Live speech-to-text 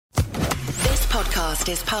podcast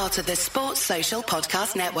is part of the Sports Social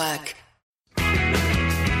Podcast Network.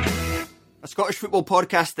 A Scottish football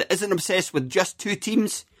podcast that isn't obsessed with just two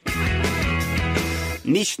teams,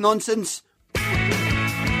 niche nonsense,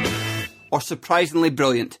 or surprisingly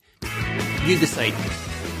brilliant. You decide.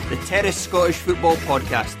 The Terrace Scottish Football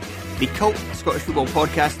Podcast. The cult Scottish football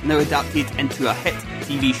podcast now adapted into a hit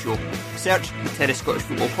TV show. Search the Terrace Scottish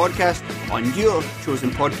Football Podcast on your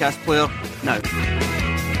chosen podcast player now.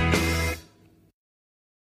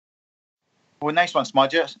 Well, nice one,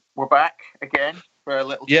 Smudger. We're back again for a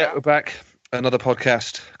little chat. We're back. Another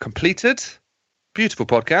podcast completed. Beautiful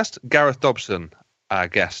podcast. Gareth Dobson, our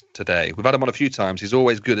guest today. We've had him on a few times. He's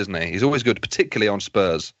always good, isn't he? He's always good, particularly on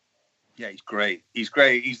Spurs. Yeah, he's great. He's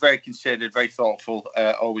great. He's very considered, very thoughtful.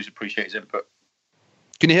 Always appreciate his input.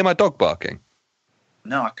 Can you hear my dog barking?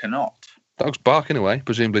 No, I cannot. Dog's barking away.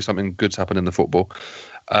 Presumably something good's happened in the football.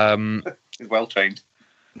 He's well trained.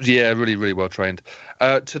 Yeah, really, really well trained.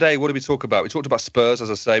 Today, what did we talk about? We talked about Spurs, as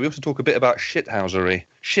I say. We also talk a bit about shithousery.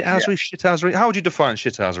 Shithousery? How would you define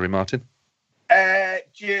shithousery, Martin?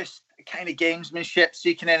 Just kind of gamesmanship,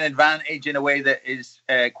 seeking an advantage in a way that is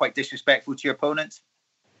quite disrespectful to your opponents.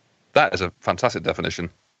 That is a fantastic definition.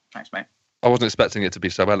 Thanks, mate. I wasn't expecting it to be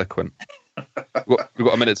so eloquent. We've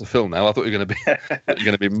got a minute to film now. I thought you were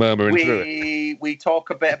going to be murmuring through it. We talk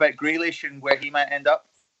a bit about Grealish and where he might end up.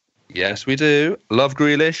 Yes, we do. Love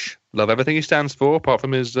Grealish. Love everything he stands for, apart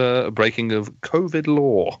from his breaking of COVID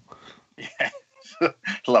law. Yeah.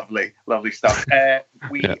 Lovely stuff. Right.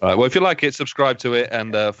 Well, if you like it, subscribe to it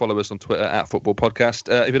and follow us on Twitter at Football Podcast.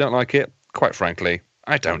 If you don't like it, quite frankly,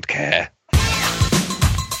 I don't care.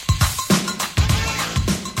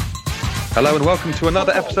 Hello and welcome to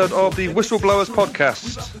another episode of the Whistleblowers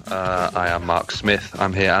Podcast. I am Mark Smith.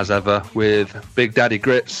 I'm here as ever with Big Daddy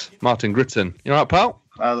Grits, Martin Gritton. You all right, pal?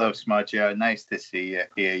 Hello, Smudge. Nice to see you.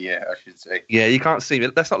 Hear I should say. Yeah, you can't see me.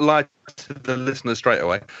 Let's not lie to the listeners straight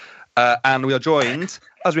away. And we are joined,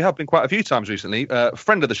 as we have been quite a few times recently,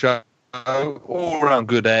 friend of the show, all-round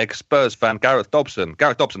good egg, Spurs fan, Gareth Dobson.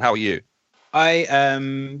 Gareth Dobson, how are you? I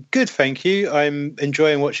am good, thank you. I'm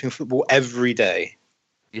enjoying watching football every day.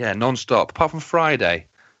 Yeah, non-stop, apart from Friday.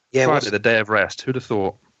 Yeah, Friday, the day of rest. Who'd have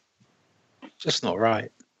thought? Just not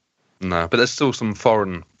right. No, but there's still some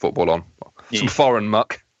foreign football on. Yeah. Some foreign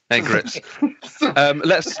muck. Hey, Grits.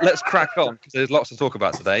 Let's crack on. There's lots to talk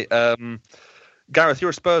about today. Gareth, you're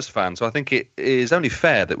a Spurs fan, so I think it is only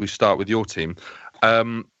fair that we start with your team.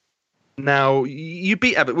 Now, you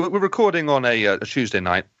beat Everton. We're recording on a Tuesday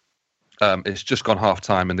night. It's just gone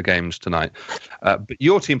half-time in the games tonight. But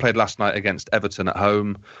your team played last night against Everton at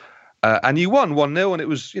home, and you won 1-0, and it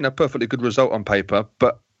was, perfectly good result on paper.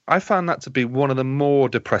 But I found that to be one of the more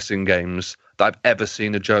depressing games that I've ever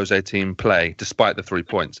seen a Jose team play, despite the 3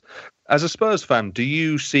 points. As a Spurs fan, do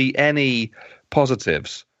you see any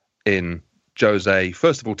positives in Jose,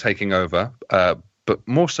 first of all, taking over, but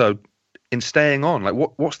more so in staying on? Like,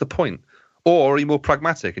 what's the point? Or are you more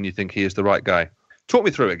pragmatic and you think he is the right guy? Talk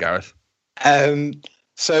me through it, Gareth.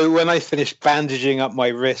 So when I finished bandaging up my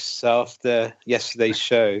wrists after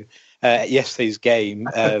yesterday's yesterday's game,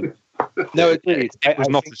 no, it was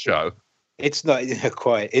not a show. It's not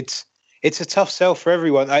quite. It's a tough sell for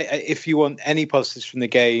everyone. If you want any positives from the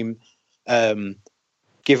game,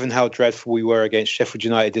 given how dreadful we were against Sheffield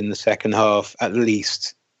United in the second half, at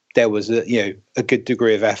least there was a good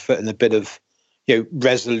degree of effort and a bit of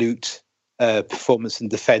resolute performance in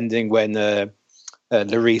defending when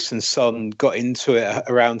Lloris and Son got into it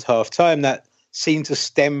around half time. That seemed to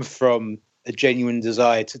stem from a genuine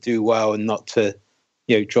desire to do well and not to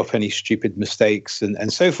drop any stupid mistakes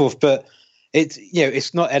and so forth. But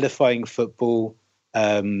it's not edifying football.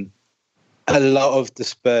 A lot of the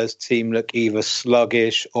Spurs team look either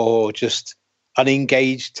sluggish or just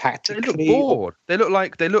unengaged tactically. They look bored. They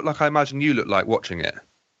look like I imagine you look like watching it.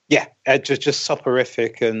 Yeah, just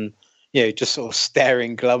soporific and just sort of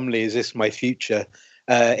staring glumly. Is this my future?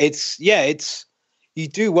 You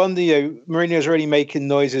do wonder. Mourinho's already making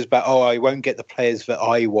noises about, I won't get the players that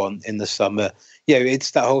I want in the summer.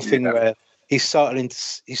 It's that whole thing where he's starting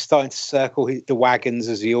to circle the wagons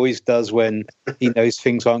as he always does when he knows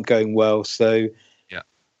things aren't going well. So,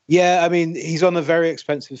 I mean, he's on a very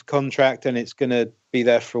expensive contract and it's going to be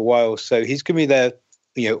there for a while. So he's going to be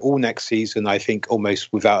there, all next season, I think,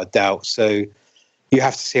 almost without a doubt. So you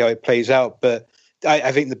have to see how it plays out. But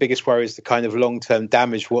I think the biggest worry is the kind of long-term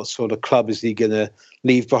damage. What sort of club is he going to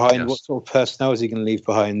leave behind? Yes. What sort of personnel is he going to leave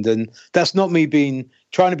behind? And that's not me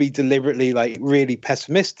trying to be deliberately really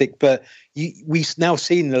pessimistic, but we've now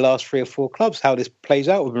seen in the last 3 or 4 clubs how this plays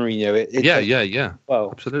out with Mourinho. Yeah.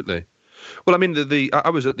 Well, absolutely. Well, I mean, I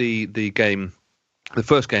was at the game, the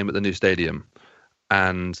first game at the new stadium,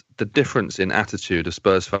 and the difference in attitude of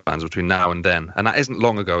Spurs fans between now and then, and that isn't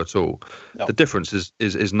long ago at all. No. The difference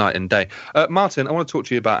is night and day. Martin, I want to talk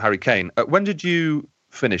to you about Harry Kane. When did you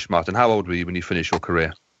finish, Martin? How old were you when you finished your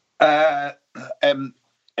career? In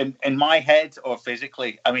my head or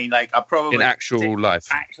physically? I mean, like, I probably... In actual life?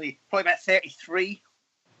 Actually, probably about 33.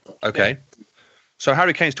 Okay. So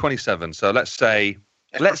Harry Kane's 27. So let's say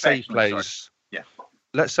he plays... Yeah.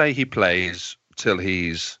 Let's say he plays till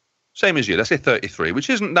he's... Same as you. Let's say 33, which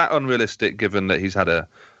isn't that unrealistic given that he's had a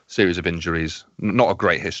series of injuries. Not a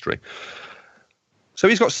great history. So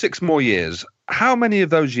he's got 6 more years. How many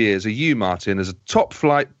of those years are you, Martin, as a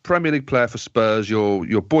top-flight Premier League player for Spurs,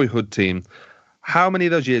 your boyhood team, how many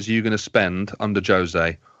of those years are you going to spend under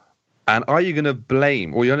Jose? And are you going to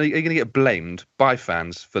blame, or are you going to get blamed by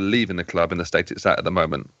fans for leaving the club in the state it's at the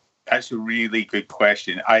moment? That's a really good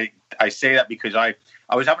question. I say that because I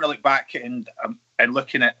was having a look back and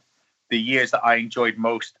looking at the years that I enjoyed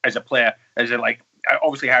most as a player.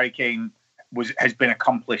 Obviously Harry Kane has been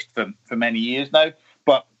accomplished for many years now,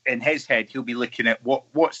 but in his head he'll be looking at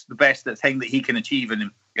what's the best thing that he can achieve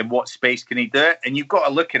and in what space can he do it. And you've got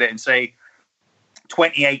to look at it and say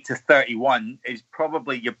 28 to 31 is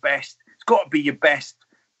probably your best. It's got to be your best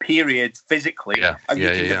period physically.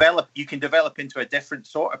 You can develop into a different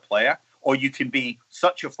sort of player, or you can be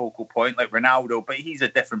such a focal point like Ronaldo, but he's a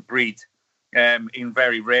different breed. In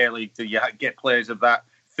very rarely do you get players of that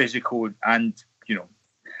physical and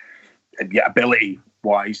ability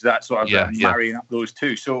wise, that sort of marrying up those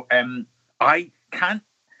two. So I can't.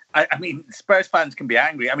 I mean, Spurs fans can be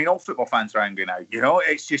angry. I mean, all football fans are angry now.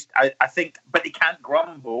 It's just I think, but they can't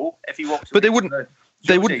grumble if he walks. But they wouldn't.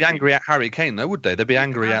 They wouldn't be angry at Harry Kane, though, would they? They'd be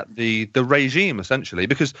angry at the regime, essentially,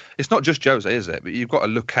 because it's not just Jose, is it? But you've got to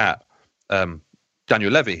look at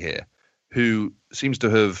Daniel Levy here, who seems to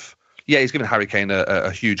have, he's given Harry Kane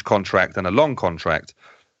a huge contract and a long contract,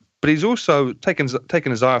 but he's also taken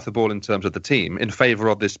his eye off the ball in terms of the team in favour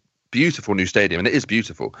of this beautiful new stadium, and it is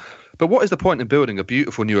beautiful. But what is the point in building a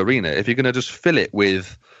beautiful new arena if you're going to just fill it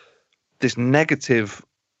with this negative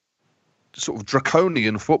sort of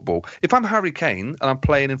draconian football? If I'm Harry Kane and I'm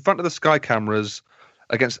playing in front of the Sky cameras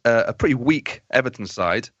against a pretty weak Everton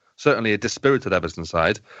side, certainly a dispirited Everton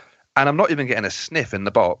side, and I'm not even getting a sniff in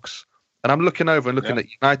the box, and I'm looking over and looking at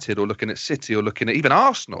United or looking at City or looking at even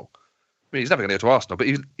Arsenal. I mean, he's never going to go to Arsenal, but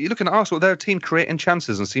you're looking at Arsenal, they're a team creating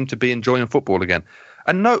chances and seem to be enjoying football again.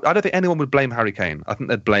 And no, I don't think anyone would blame Harry Kane. I think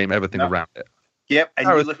they'd blame everything around it. Yep. And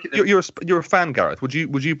Gareth, you're a fan, Gareth. Would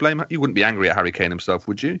you blame? You wouldn't be angry at Harry Kane himself,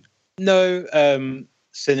 would you? No.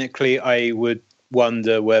 Cynically, I would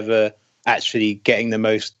wonder whether actually getting the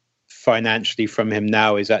most financially from him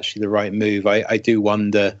now is actually the right move. I do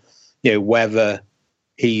wonder, whether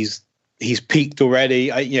he's peaked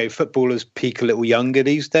already. Footballers peak a little younger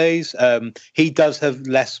these days. He does have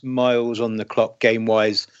less miles on the clock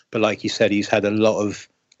game-wise, but like you said, he's had a lot of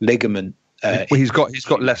ligament. He's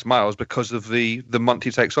got less miles because of the month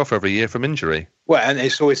he takes off every year from injury. Well, and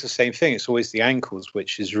it's always the same thing. It's always the ankles,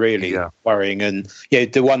 which is really worrying. And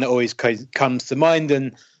the one that always comes to mind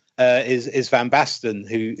is Van Basten,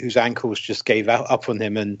 whose ankles just gave up on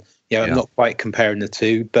him. And I'm not quite comparing the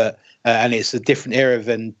two, but and it's a different era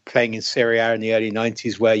than playing in Serie A in the early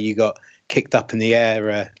 90s, where you got kicked up in the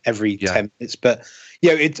air every 10 minutes. But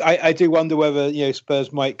I do wonder whether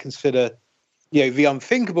Spurs might consider the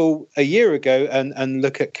unthinkable a year ago and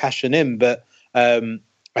look at cashing in. But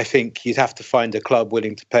I think you'd have to find a club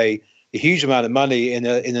willing to pay a huge amount of money in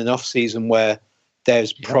an off season where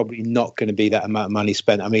there's probably not going to be that amount of money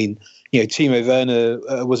spent. I mean, Timo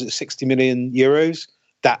Werner, was it 60 million euros?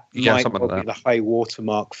 That might be the high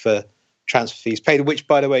watermark for transfer fees paid, which,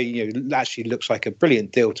 by the way, actually looks like a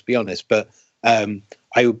brilliant deal, to be honest. But I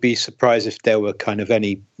would be surprised if there were kind of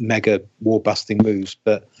any mega wall-busting moves.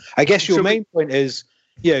 But I guess your main point is,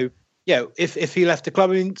 if he left the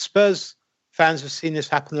club, I mean, Spurs fans have seen this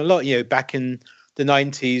happen a lot. Back in the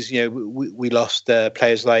 90s, we lost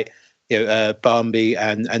players like Barmby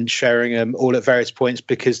and Sheringham all at various points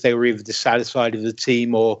because they were either dissatisfied with the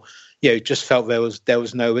team or just felt there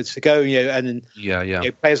was nowhere to go. And then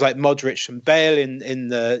players like Modric and Bale in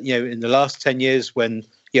the last 10 years when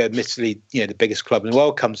admittedly the biggest club in the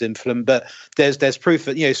world comes in for them, but there's proof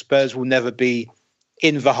that Spurs will never be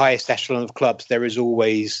in the highest echelon of clubs. There is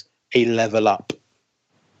always a level up.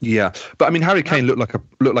 Yeah, but I mean, Harry Kane looked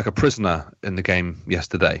like a prisoner in the game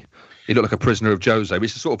yesterday. He looked like a prisoner of Jose,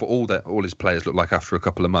 which is sort of all his players look like after a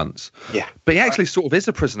couple of months. Yeah, but he actually sort of is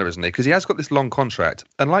a prisoner, isn't he? Because he has got this long contract,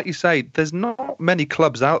 and like you say, there's not many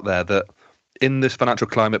clubs out there that, in this financial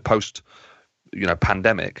climate post,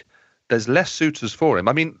 pandemic, there's less suitors for him.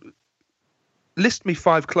 I mean, list me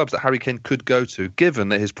 5 clubs that Harry Kane could go to, given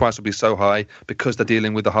that his price will be so high because they're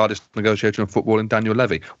dealing with the hardest negotiator in football in Daniel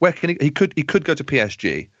Levy. Where can he could go to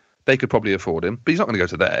PSG. They could probably afford him, but he's not going to go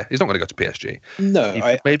to there. He's not going to go to PSG.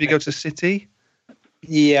 No, maybe go to City.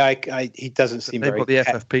 Yeah, he doesn't seem They've very. got the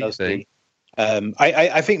FFP thing.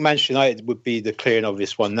 I think Manchester United would be the clear and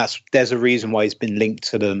obvious one. There's a reason why he's been linked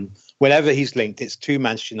to them. Whenever he's linked, it's to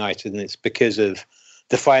Manchester United, and it's because of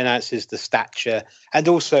the finances, the stature, and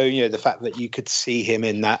also the fact that you could see him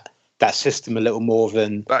in that system a little more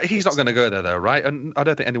than. But he's not going to go there, though, right? And I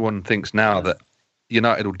don't think anyone thinks now that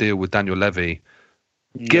United will deal with Daniel Levy,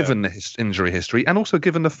 given his injury history, and also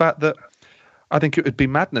given the fact that I think it would be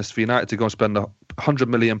madness for United to go and spend £100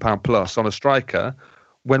 million plus on a striker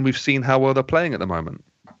when we've seen how well they're playing at the moment.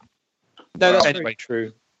 No, that's very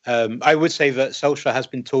true. I would say that Solskjaer has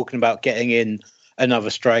been talking about getting in another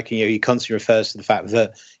striker. He constantly refers to the fact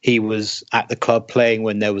that he was at the club playing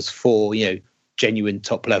when there was 4, genuine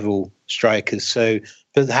top-level strikers. So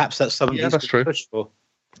perhaps that's something he's true. Push for.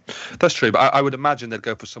 That's true, but I would imagine they'd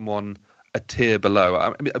go for someone a tier below.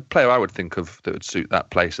 I mean, a player I would think of that would suit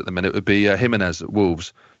that place at the minute would be Jimenez at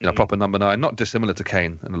Wolves. Proper number 9, not dissimilar to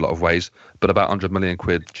Kane in a lot of ways, but about 100 million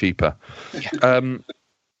quid cheaper.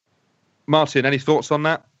 Martin, any thoughts on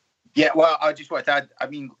that? Yeah, well, I just wanted to add. I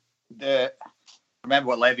mean, remember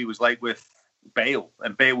what Levy was like with Bale,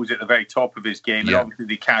 and Bale was at the very top of his game, and obviously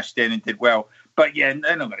they cashed in and did well. But they're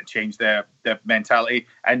not going to change their mentality.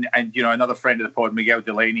 And another friend of the pod, Miguel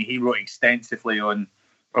Delaney, he wrote extensively on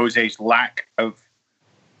Jose's lack of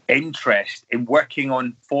interest in working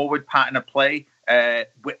on forward pattern of play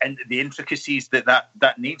and the intricacies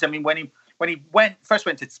that needs. I mean, when he first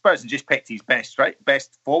went to Spurs and just picked his best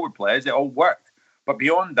forward players, it all worked. But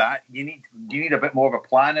beyond that, you need a bit more of a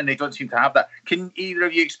plan, and they don't seem to have that. Can either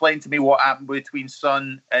of you explain to me what happened between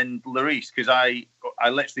Son and Lloris? Because I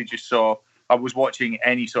literally just saw, I was watching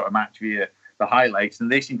any sort of match via the highlights,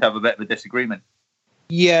 and they seem to have a bit of a disagreement.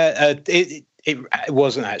 Yeah, it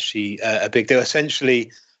wasn't actually a big deal.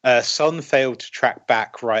 Essentially, Son failed to track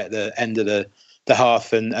back right at the end of the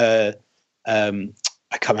half, and I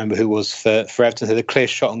can't remember who was for Everton, had a clear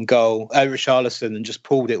shot on goal, Richarlison, and just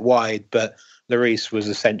pulled it wide. But Lloris was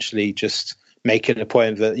essentially just making a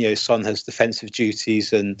point that Son has defensive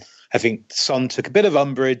duties, and I think Son took a bit of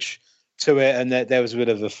umbrage to it, and there was a bit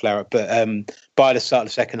of a flare-up. But by the start of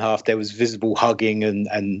the second half, there was visible hugging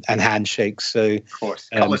and handshakes. So, of course,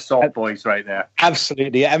 a couple of soft boys right there.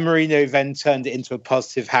 Absolutely. And Mourinho then turned it into a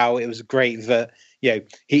positive, how it was great that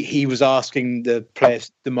he was asking the players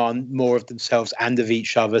to demand more of themselves and of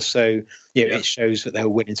each other. So it shows that they were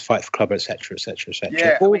willing to fight for club, etc., etc., etc.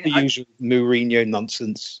 Yeah, all the usual Mourinho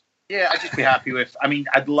nonsense. Yeah, I'd just be happy with. I mean,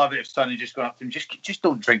 I'd love it if Son had just gone up to him. Just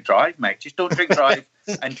don't drink drive, mate. Just don't drink drive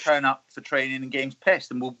and turn up for training and games pissed,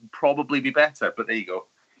 and we'll probably be better. But there you go.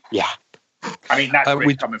 Yeah. I mean, that's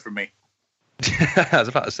coming from me. I was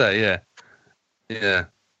about to say, yeah.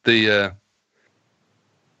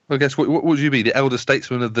 I guess what would you be? The elder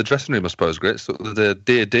statesman of the dressing room, I suppose, Grit. Sort of the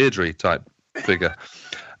Dear Deirdre type figure.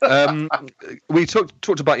 We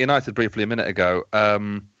talked about United briefly a minute ago.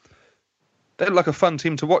 They look like a fun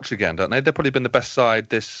team to watch again, don't they? They've probably been the best side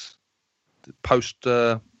this post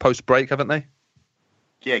break, haven't they?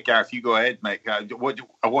 Yeah, Gareth, you go ahead, mate. What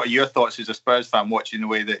are your thoughts as a Spurs fan watching the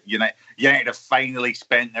way that United have finally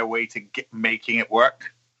spent their way to making it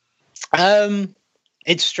work?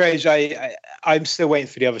 It's strange. I'm still waiting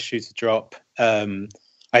for the other shoe to drop. I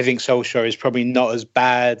think Solskjaer is probably not as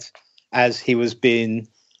bad as he was being,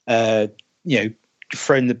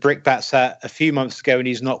 thrown the brickbats at a few months ago, and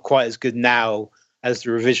he's not quite as good now as the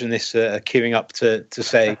revisionists are queuing up to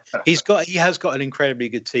say. He has got an incredibly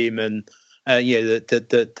good team, and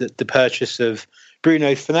the purchase of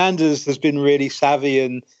Bruno Fernandes has been really savvy,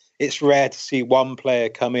 and it's rare to see one player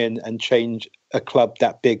come in and change a club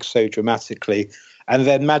that big so dramatically. And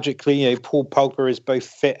then magically, Paul Pogba is both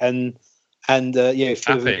fit and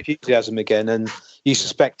full of enthusiasm again. And you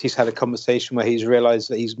suspect he's had a conversation where he's realised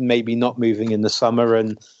that he's maybe not moving in the summer,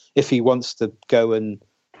 and if he wants to go and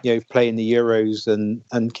play in the Euros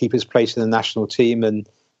and keep his place in the national team, and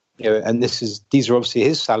and these are obviously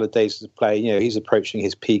his salad days as a player. He's approaching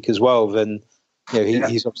his peak as well. Then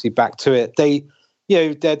he's obviously back to it.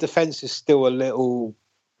 Their defence is still a little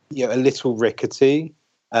rickety.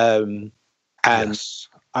 And yes.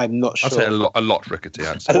 I'm not sure. I'd say a lot rickety.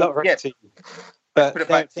 I'd say. A lot rickety. But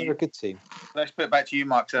they're a good team. Let's put it back to you,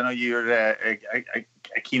 Mark, because I know you're a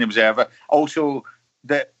keen observer. Also,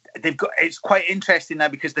 they've got. It's quite interesting now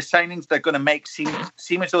because the signings they're going to make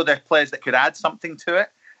seem as though they're players that could add something to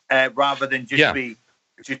it, rather than just be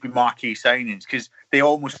marquee signings. Because they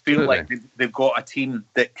almost feel like they've got a team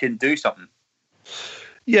that can do something.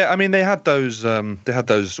 Yeah, I mean they had those sort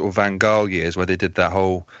of Van Gaal years where they did that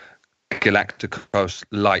whole Galacticos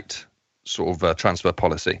light sort of transfer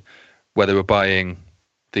policy, where they were buying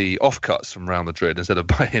the offcuts from Real Madrid instead of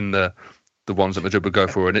buying the ones that Madrid would go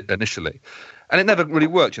for initially, and it never really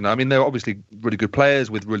worked. I mean, they're obviously really good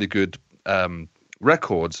players with really good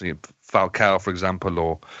records. Falcao, for example,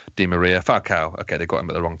 or Di Maria. Falcao, okay, they got him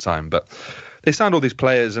at the wrong time, but they signed all these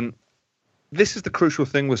players, and this is the crucial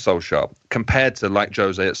thing with Solskjaer compared to like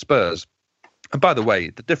Jose at Spurs. And by the way,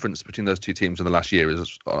 the difference between those two teams in the last year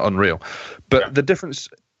is unreal. But the difference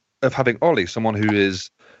of having Ollie, someone who is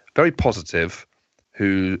very positive,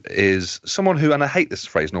 who is someone who, and I hate this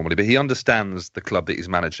phrase normally, but he understands the club that he's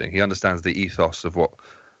managing. He understands the ethos of what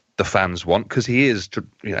the fans want, because he is,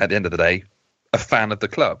 at the end of the day, a fan of the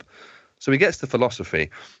club. So he gets the philosophy.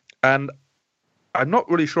 And I'm not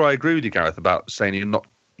really sure I agree with you, Gareth, about saying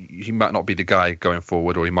he might not be the guy going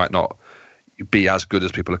forward, or he might not be as good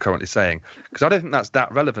as people are currently saying, because I don't think that's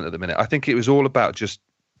that relevant at the minute. I think it was all about just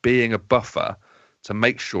being a buffer to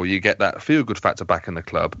make sure you get that feel-good factor back in the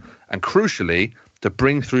club, and crucially, to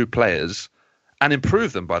bring through players and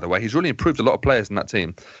improve them, by the way. He's really improved a lot of players in that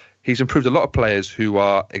team. He's improved a lot of players who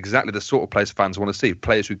are exactly the sort of players fans want to see,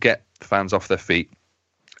 players who get fans off their feet.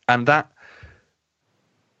 And that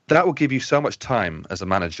will give you so much time as a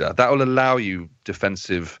manager. That will allow you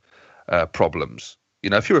defensive problems.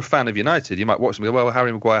 If you're a fan of United, you might watch them and go, well,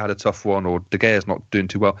 Harry Maguire had a tough one, or De Gea's not doing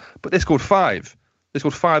too well. But they scored 5. They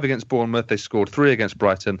scored 5 against Bournemouth. They scored 3 against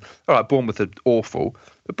Brighton. All right, Bournemouth are awful,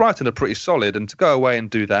 but Brighton are pretty solid. And to go away and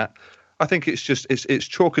do that, I think it's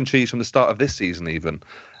chalk and cheese from the start of this season even.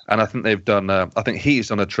 And I think they've done. I think he's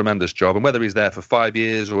done a tremendous job. And whether he's there for 5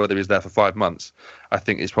 years or whether he's there for 5 months, I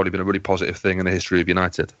think it's probably been a really positive thing in the history of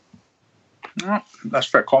United. Oh, that's a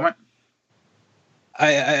fair comment.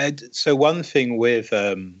 So one thing with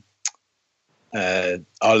Ole,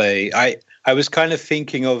 I was kind of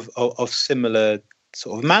thinking of similar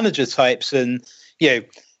sort of manager types, and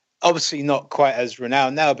obviously not quite as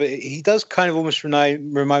renowned now, but he does kind of almost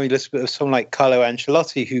remind me a little bit of someone like Carlo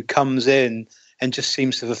Ancelotti, who comes in and just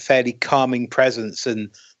seems to have a fairly calming presence, and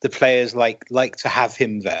the players like to have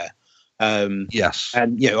him there. Yes,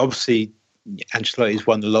 and obviously Ancelotti's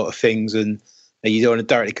won a lot of things, and you don't want to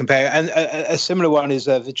directly compare. And a similar one is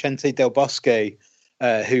Vicente Del Bosque,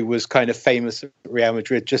 who was kind of famous at Real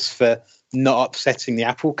Madrid just for not upsetting the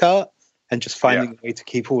apple cart and just finding a way to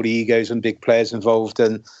keep all the egos and big players involved.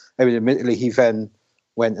 And I mean, admittedly, he then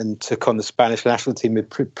went and took on the Spanish national team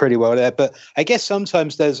pretty well there. But I guess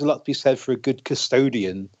sometimes there's a lot to be said for a good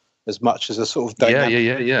custodian as much as a sort of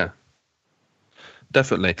dynamic. Yeah.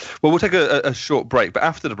 Definitely. Well, we'll take a short break, but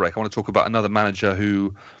after the break, I want to talk about another manager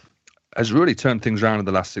who has really turned things around in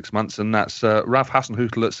the last 6 months, and that's Ralph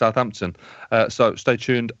Hasenhüttl at Southampton. So stay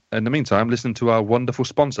tuned. In the meantime, listen to our wonderful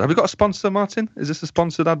sponsor. Have we got a sponsor, Martin? Is this a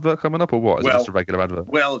sponsored advert coming up, or what? Is it just a regular advert?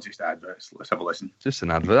 Well, just adverts. Let's have a listen. Just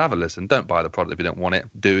an advert. Have a listen. Don't buy the product if you don't want it.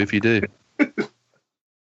 Do if you do.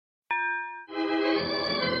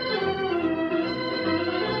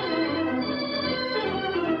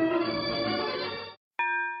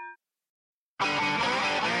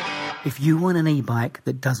 If you want an e-bike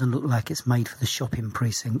that doesn't look like it's made for the shopping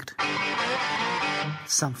precinct,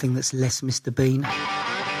 something that's less Mr. Bean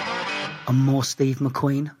and more Steve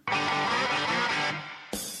McQueen,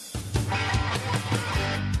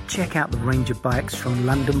 check out the range of bikes from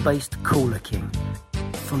London-based Cooler King.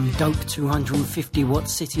 From dope 250-watt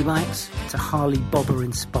city bikes to Harley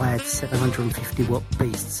Bobber-inspired 750-watt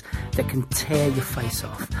beasts that can tear your face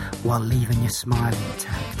off while leaving your smile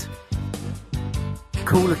intact.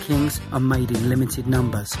 Cooler Kings are made in limited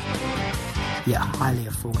numbers, yet highly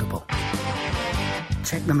affordable.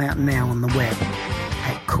 Check them out now on the web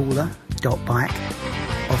at cooler.bike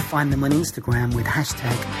or find them on Instagram with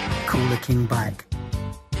hashtag CoolerKingBike.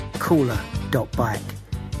 Cooler.bike.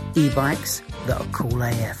 E-bikes that are cool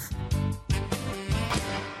AF.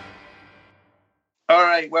 All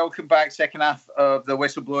right, welcome back. Second half of the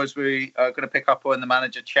Whistleblowers. We are going to pick up on the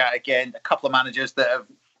manager chat again. A couple of managers that have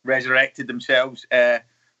resurrected themselves,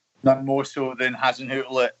 none more so than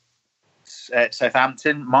Hasenhüttl at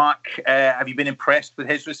Southampton. Mark, have you been impressed with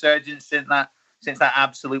his resurgence since that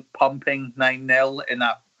absolute pumping 9-0 in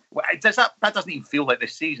that? That doesn't even feel like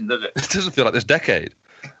this season, does it? It doesn't feel like this decade.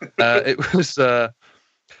 It was, So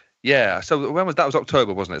when was that? Was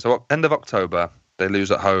October, wasn't it? So end of October, they lose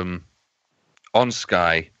at home on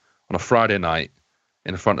Sky on a Friday night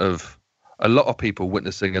in front of a lot of people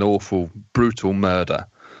witnessing an awful, brutal murder.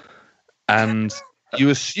 And you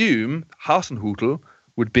assume Hasenhüttl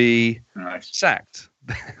would be sacked.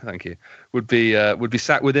 thank you, would be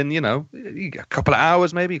sacked within, a couple of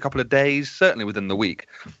hours, maybe a couple of days, certainly within the week.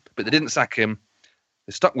 But they didn't sack him.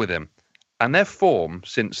 They stuck with him. And their form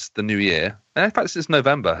since the new year, and in fact since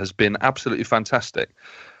November, has been absolutely fantastic.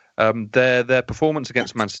 Their performance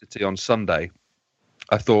against Man City on Sunday,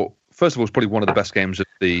 I thought, first of all, was probably one of the best games of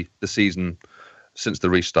the season since the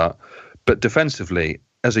restart. But defensively,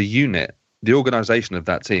 as a unit, the organisation of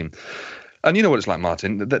that team, and you know what it's like,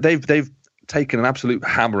 Martin, they've taken an absolute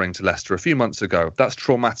hammering to Leicester a few months ago. That's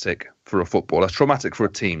traumatic for a football. That's traumatic for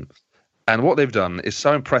a team. And what they've done is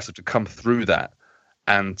so impressive to come through that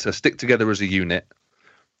and to stick together as a unit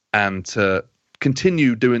and to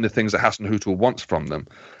continue doing the things that Hasenhüttl wants from them.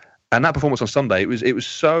 And that performance on Sunday, it was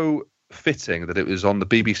so fitting that it was on the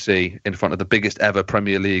BBC in front of the biggest ever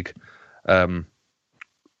Premier League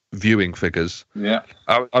viewing figures. Yeah,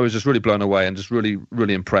 I was just really blown away and just really,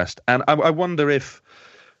 really impressed. And I wonder if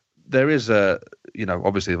there is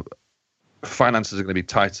obviously finances are going to be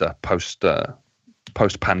tighter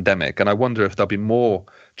post-pandemic, and I wonder if there'll be more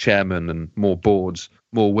chairmen and more boards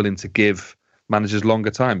more willing to give managers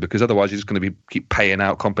longer time, because otherwise you're just going to keep paying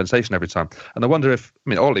out compensation every time. And I wonder if,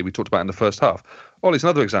 Ollie, we talked about in the first half. Ollie's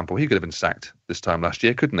another example. He could have been sacked this time last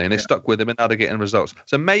year, couldn't he? And they stuck with him, and now they're getting results.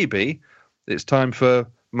 So maybe it's time for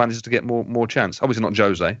managers to get more chance. Obviously not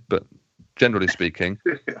Jose, but generally speaking.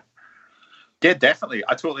 Yeah, definitely.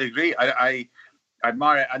 I totally agree. I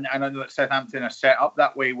admire it, and I know that Southampton are set up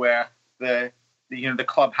that way, where the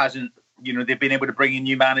club hasn't, they've been able to bring in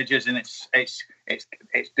new managers, and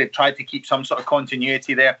they've tried to keep some sort of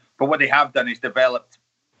continuity there. But what they have done is developed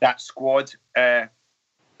that squad.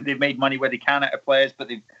 They've made money where they can out of players, but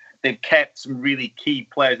they've kept some really key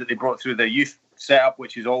players that they brought through their youth setup,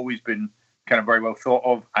 which has always been kind of very well thought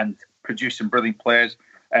of, and produced some brilliant players.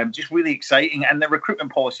 Just really exciting. And the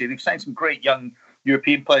recruitment policy, they've signed some great young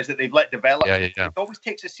European players that they've let develop. Yeah. It always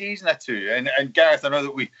takes a season or two. And Gareth, I know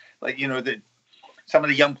that that some of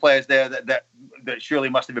the young players there that surely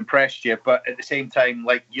must have impressed you, but at the same time,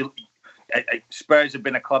 Spurs have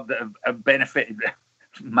been a club that have benefited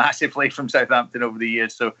massively from Southampton over the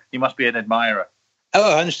years. So you must be an admirer.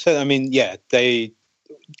 Oh, I understand. I mean, yeah, the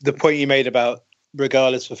point you made about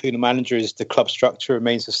regardless of who the manager is, the club structure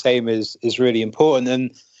remains the same is really important.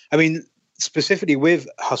 And I mean, specifically with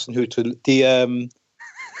Hasenhüttl,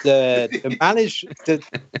 the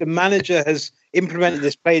manager has implemented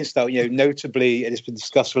this playing style, notably, and it's been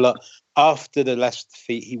discussed a lot, after the Leicester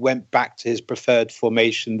defeat, he went back to his preferred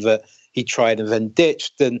formation that he tried and then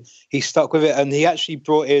ditched, and he stuck with it. And he actually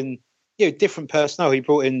brought in, different personnel. He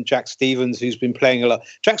brought in Jack Stevens, who's been playing a lot.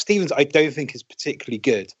 Jack Stevens, I don't think is particularly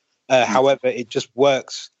good. However, it just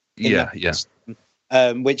works.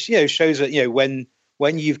 Which shows that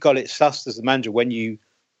when you've got it sussed as a manager, when you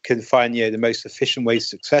can find the most efficient way to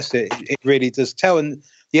success it really does tell. And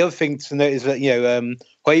the other thing to note is that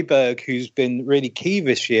Højbjerg, who's been really key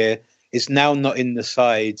this year, is now not in the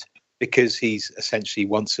side because he's essentially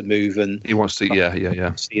wants to move and he wants to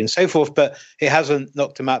and so forth. But it hasn't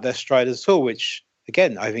knocked him out their stride at all, which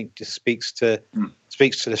again I think just speaks to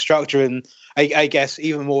the structure. And I guess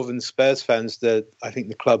even more than Spurs fans, I think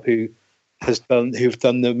the club who've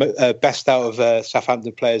done the best out of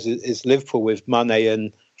Southampton players is Liverpool, with Mane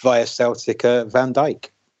and via Celtic Van Dijk.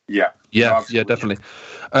 Yeah, definitely.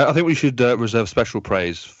 I think we should reserve special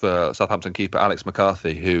praise for Southampton keeper Alex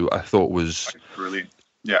McCarthy, who I thought was brilliant.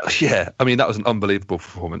 Yeah. I mean, that was an unbelievable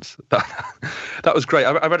performance. That was great.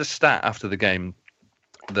 I read a stat after the game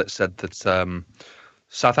that said that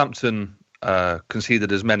Southampton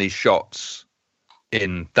conceded as many shots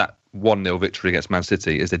in that 1-0 victory against Man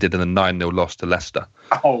City as they did in the 9-0 loss to Leicester.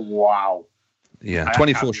 Oh, wow. Yeah,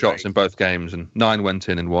 24 shots in both games, and 9 went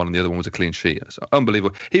in one, and the other one was a clean sheet. So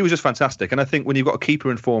unbelievable. He was just fantastic. And I think when you've got a keeper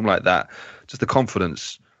in form like that, just the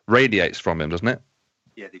confidence radiates from him, doesn't it?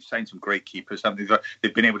 Yeah, they've signed some great keepers.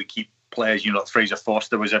 They've been able to keep players. Fraser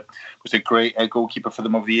Forster was a great goalkeeper for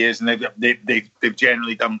them over the years, and they've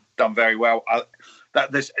generally done very well.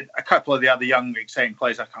 There's a couple of the other young exciting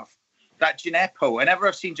players. That Djenepo. Whenever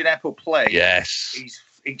I've seen Djenepo play, yes, he's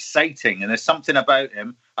exciting, and there's something about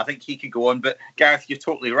him. I think he could go on. But Gareth, you're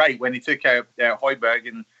totally right. When he took out Højbjerg,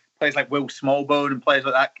 and players like Will Smallbone and players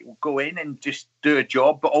like that go in and just do a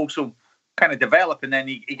job, but also kind of develop, and then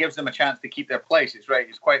he gives them a chance to keep their place.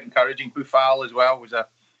 It's quite encouraging. Boufal as well was a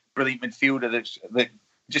brilliant midfielder that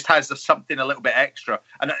just has something a little bit extra,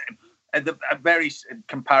 and very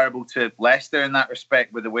comparable to Leicester in that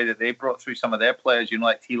respect, with the way that they brought through some of their players,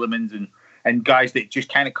 like Tielemans and guys that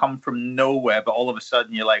just kind of come from nowhere, but all of a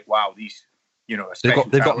sudden you're like, wow, these,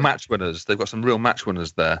 they've got match winners. They've got some real match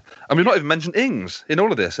winners there. And we've not even mentioned Ings in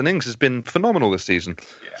all of this, and Ings has been phenomenal this season.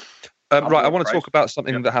 Yeah. Right, I want to talk about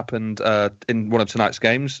something that happened in one of tonight's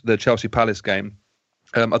games, the Chelsea Palace game.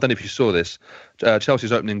 I don't know if you saw this.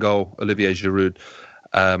 Chelsea's opening goal, Olivier Giroud.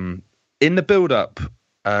 In the build-up,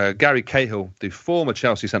 Gary Cahill, the former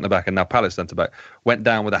Chelsea centre-back and now Palace centre-back, went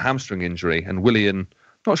down with a hamstring injury, and Willian,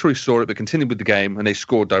 not sure he saw it, but continued with the game, and they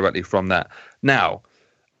scored directly from that. Now,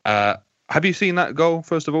 have you seen that goal,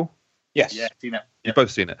 first of all? Yes. Yeah, seen it. You've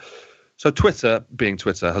both seen it. So Twitter, being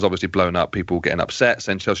Twitter, has obviously blown up, people getting upset,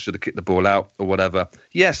 saying Chelsea should have kicked the ball out or whatever.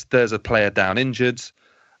 Yes, there's a player down injured.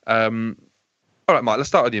 All right, Mike, let's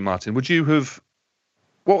start with you, Martin.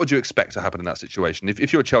 What would you expect to happen in that situation?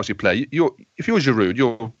 If you're a Chelsea player, if you're Giroud,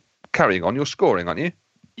 you're carrying on, you're scoring, aren't you?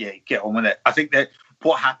 Yeah, get on with it. I think that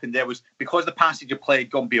what happened there was because the passage of play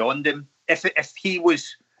had gone beyond him. If he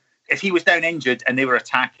was down injured and they were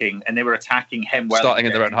attacking him, Starting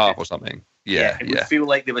in their own half or something. Yeah, it would feel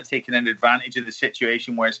like they were taking an advantage of the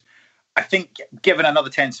situation. Whereas I think given another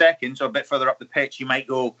 10 seconds or a bit further up the pitch, you might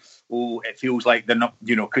go, oh, it feels like they're not,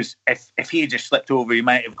 because if he had just slipped over, he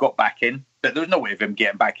might have got back in. But there was no way of him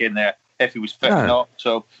getting back in there if he was fit or not.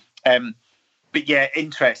 So, but yeah,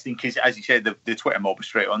 interesting because, as you said, the Twitter mob was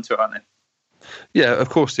straight onto it, aren't they? Yeah, of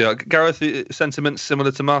course they are. Gareth, sentiments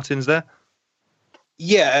similar to Martin's there?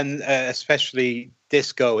 Yeah, and especially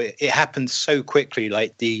this goal, it happened so quickly.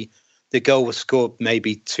 Like the goal was scored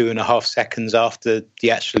maybe 2.5 seconds after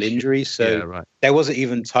the actual injury, so there wasn't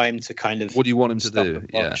even time to kind of. What do you want him to do?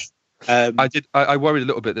 Yeah, I worried a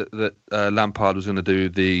little bit that Lampard was going to do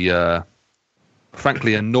the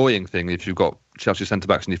frankly annoying thing if you've got Chelsea centre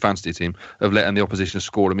backs in your fantasy team of letting the opposition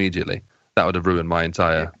score immediately. That would have ruined my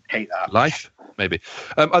entire life. Maybe.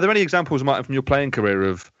 Are there any examples, Martin, from your playing career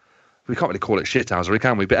of? We can't really call it shithousery,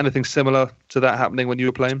 can we? But anything similar to that happening when you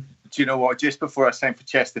were playing? Do you know what? Just before I signed for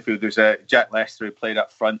Chesterfield, there's a Jack Lester who played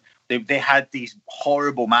up front. They had these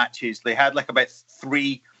horrible matches. They had like about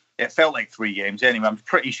 3. It felt like 3 games anyway. I'm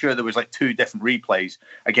pretty sure there was like 2 different replays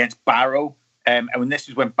against Barrow. And when this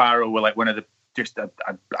is when Barrow were like one of the just a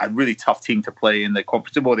really tough team to play in the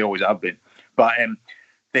competition. Well, they always have been, but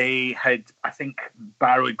they had, I think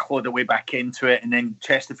Barrow had clawed their way back into it, and then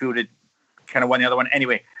Chesterfield had kind of won the other one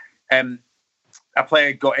anyway. A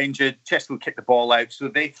player got injured. Chesterfield kicked the ball out, so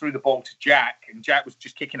they threw the ball to Jack, and Jack was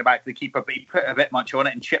just kicking it back to the keeper, but he put a bit much on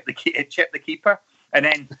it and chipped the keeper. And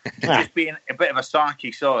then, just being a bit of a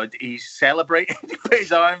sarky sod, he's celebrating. He put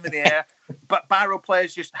his arm in the air. But Barrow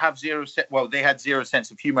players just have they had zero sense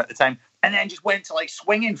of humour at the time, and then just went to like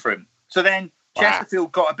swinging for him. So then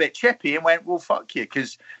Chesterfield got a bit chippy and went, well, fuck you,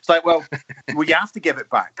 because it's like, well, you have to give it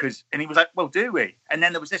back. And he was like, well, do we? And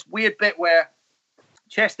then there was this weird bit where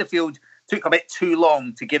Chesterfield took a bit too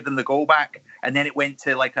long to give them the goal back, and then it went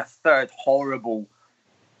to like a third horrible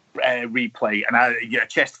replay, and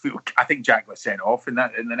Chesterfield, I think Jack was sent off in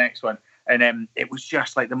the next one, and it was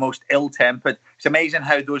just like the most ill-tempered. It's amazing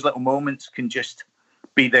how those little moments can just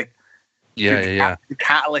be the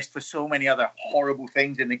catalyst for so many other horrible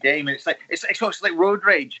things in the game. And it's like road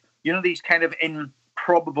rage, these kind of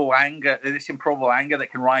improbable anger that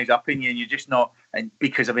can rise up in you, and you're just not, and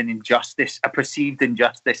because of an injustice, a perceived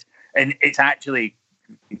injustice, and it's actually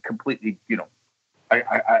completely,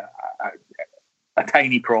 a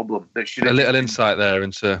tiny problem that should. A little insight there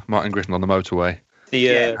into Martin Gritton on the motorway.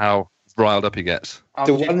 How riled up he gets.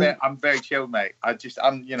 I'm very chilled, mate. I'm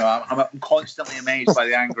constantly amazed by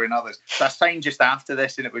the anger in others. So I signed just after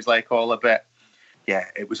this, and it was like all a bit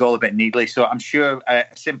needless. So I'm sure a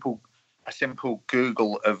simple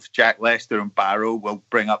Google of Jack Lester and Barrow will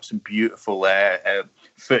bring up some beautiful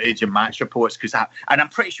footage and match reports. And I'm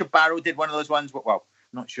pretty sure Barrow did one of those ones. Well, I'm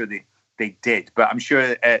not sure they did, but I'm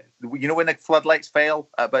sure when the floodlights fail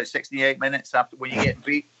at about 68 minutes after when you get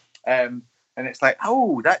beat, and it's like,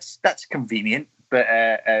 oh, that's convenient, but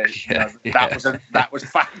that was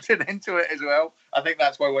factored into it as well. I think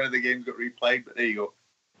that's why one of the games got replayed. But there you go.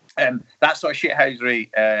 That sort of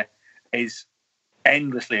shithousery is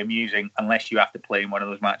endlessly amusing unless you have to play in one of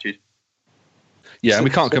those matches. Yeah, and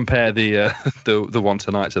we can't compare the one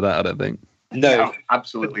tonight to that, I don't think. No,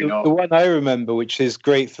 absolutely not. The one I remember, which is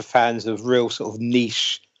great for fans of real sort of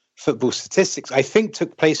niche football statistics, I think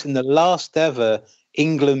took place in the last ever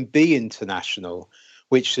England B International,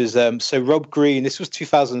 which is so Rob Green. This was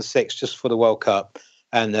 2006, just for the World Cup,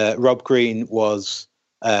 and Rob Green was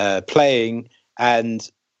playing,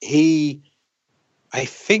 and he, I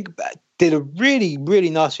think, did a really, really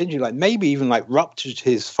nasty injury, like maybe even like ruptured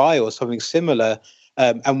his thigh or something similar.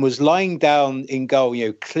 And was lying down in goal,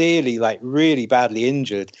 clearly like really badly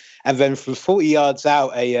injured. And then from 40 yards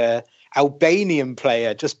out, a Albanian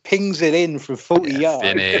player just pings it in from 40 yards.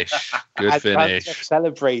 Finish. Good finish.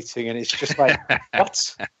 Celebrating, and it's just like,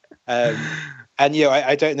 what? And And,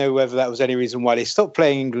 I don't know whether that was any reason why they stopped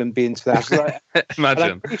playing England being international. Imagine. And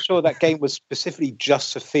I'm pretty sure that game was specifically just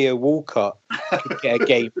so Theo Walcott could get a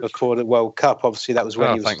game before the World Cup. Obviously, that was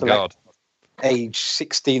when he was still age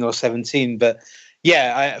 16 or 17. But,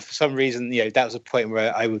 for some reason, that was a point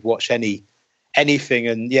where I would watch anything.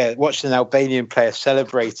 And, watching an Albanian player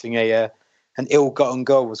celebrating an ill-gotten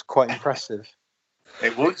goal was quite impressive.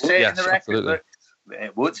 It won't say it in the record, but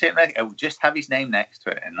it won't say it in the record. It will just have his name next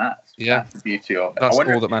to it, and that's the beauty of it. That's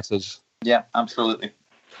all that matters. Yeah, absolutely.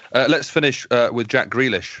 Let's finish with Jack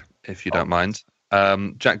Grealish, if you don't mind.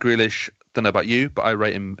 Jack Grealish, don't know about you, but I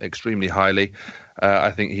rate him extremely highly.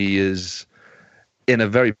 I think he is, in a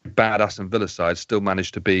very bad Aston Villa side, still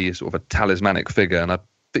managed to be sort of a talismanic figure, and I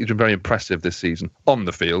think he's been very impressive this season, on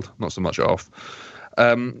the field, not so much off.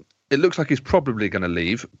 It looks like he's probably going to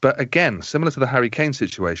leave, but again, similar to the Harry Kane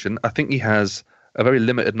situation, I think he has a very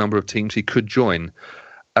limited number of teams he could join.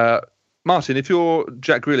 Martin, if you're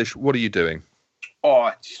Jack Grealish, what are you doing? Oh,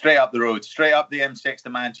 straight up the road, straight up the M6 to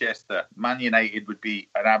Manchester. Man United would be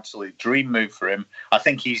an absolute dream move for him. I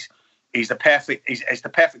think it's the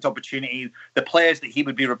perfect opportunity. The players that he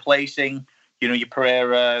would be replacing, your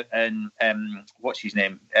Pereira and what's his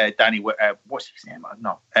name? Danny. What's his name?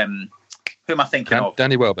 No. Who am I thinking of?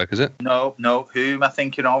 Danny Welbeck, is it? No. Who am I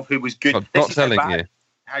thinking of? Who was good? Not telling you.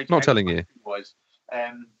 Not telling you. Was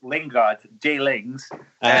Lingard, Jay Lings.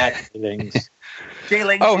 Jay Lings.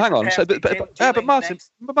 Oh, hang on. But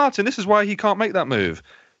Martin, this is why he can't make that move.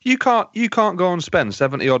 You can't go and spend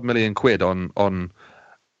 70-odd million quid on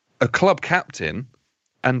a club captain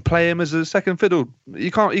and play him as a second fiddle.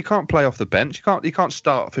 He can't play off the bench. He can't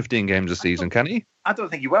start 15 games a season, can he? I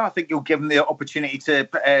don't think he will. I think you'll give him the opportunity to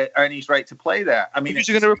earn his right to play there. I mean, who's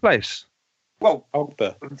he going to replace? Well,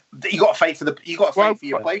 Pogba. You got to fight for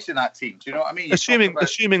your place in that team. Do you know what I mean? Assuming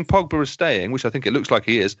Pogba is staying, which I think it looks like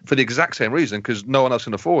he is, for the exact same reason, because no one else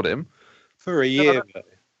can afford him for a year.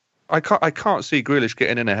 I can't see Grealish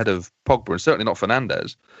getting in ahead of Pogba, and certainly not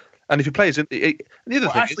Fernandes. And if he plays in the other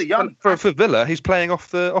thing, Ashley Young, for Villa, he's playing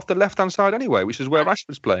off the left hand side anyway, which is where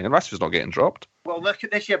Rashford's playing, and Rashford's not getting dropped. Well, look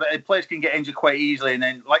at this year, but players can get injured quite easily, and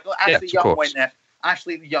then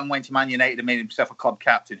Ashley Young went to Man United and made himself a club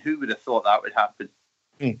captain. Who would have thought that would happen?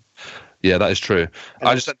 Yeah, that is true. And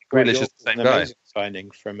I just think Grealish is the same guy. Signing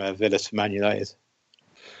from Villa to Man United.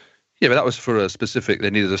 Yeah, but that was for a specific. They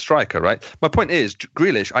needed a striker, right? My point is,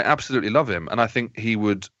 Grealish, I absolutely love him, and I think he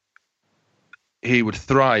would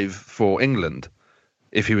thrive for England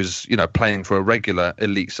if he was, playing for a regular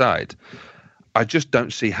elite side. I just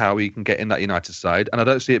don't see how he can get in that United side, and I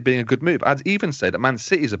don't see it being a good move. I'd even say that Man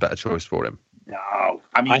City is a better choice for him. No,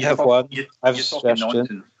 I mean, I have a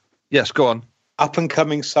suggestion. Yes, go on. Up and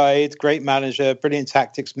coming side, great manager, brilliant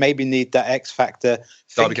tactics. Maybe need that X factor.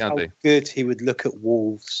 Think how good he would look at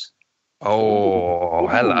Wolves. Oh,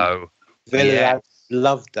 hello. Villa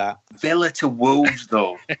loved that. Villa to Wolves,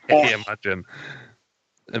 though. Imagine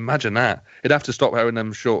that. He'd have to stop wearing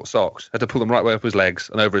them short socks. Had to pull them right way up his legs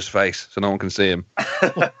and over his face so no one can see him.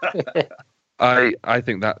 I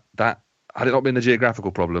think that had it not been a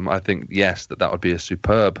geographical problem, I think, yes, that would be a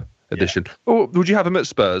superb addition. Yeah. Oh, would you have him at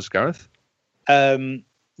Spurs, Gareth?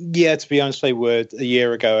 Yeah, to be honest, I would. A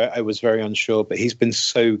year ago, I was very unsure, but he's been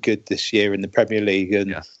so good this year in the Premier League.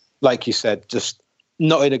 And like you said, just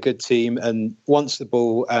not in a good team and wants the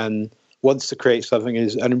ball and wants to create something, and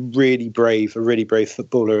is a really brave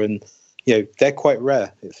footballer. And, they're quite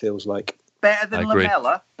rare, it feels like. Better than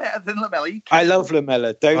Lamella. I love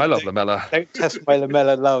Lamella. I love Lamella. Don't test my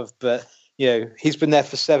Lamella love, but he's been there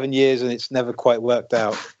for 7 years and it's never quite worked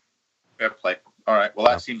out. Fair play. All right. Well,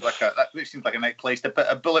 that seems like a nice place to put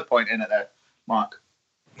a bullet point in it there, Mark.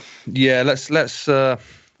 Yeah. Let's.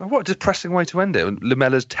 What a depressing way to end it.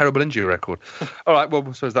 Lamella's terrible injury record. All right.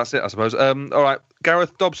 Well, so that's it, I suppose. All right.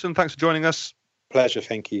 Gareth Dobson, thanks for joining us. Pleasure.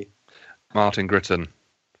 Thank you. Martin Gritton,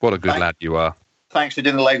 what a good lad you are. Thanks for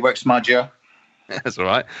doing the legwork, Smudger. That's all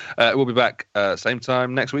right. We'll be back same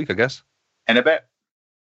time next week, I guess. In a bit.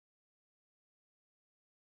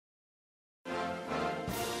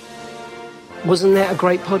 Wasn't that a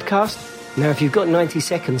great podcast? Now, if you've got 90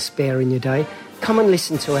 seconds spare in your day, come and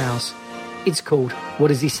listen to ours. It's called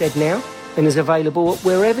What Has He Said Now? And is available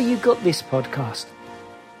wherever you got this podcast.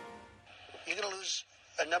 You're going to lose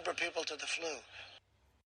a number of people to the flu.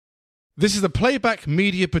 This is a Playback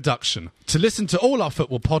Media production. To listen to all our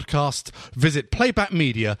football podcasts, visit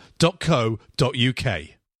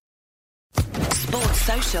playbackmedia.co.uk. Sports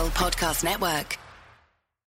Social Podcast Network.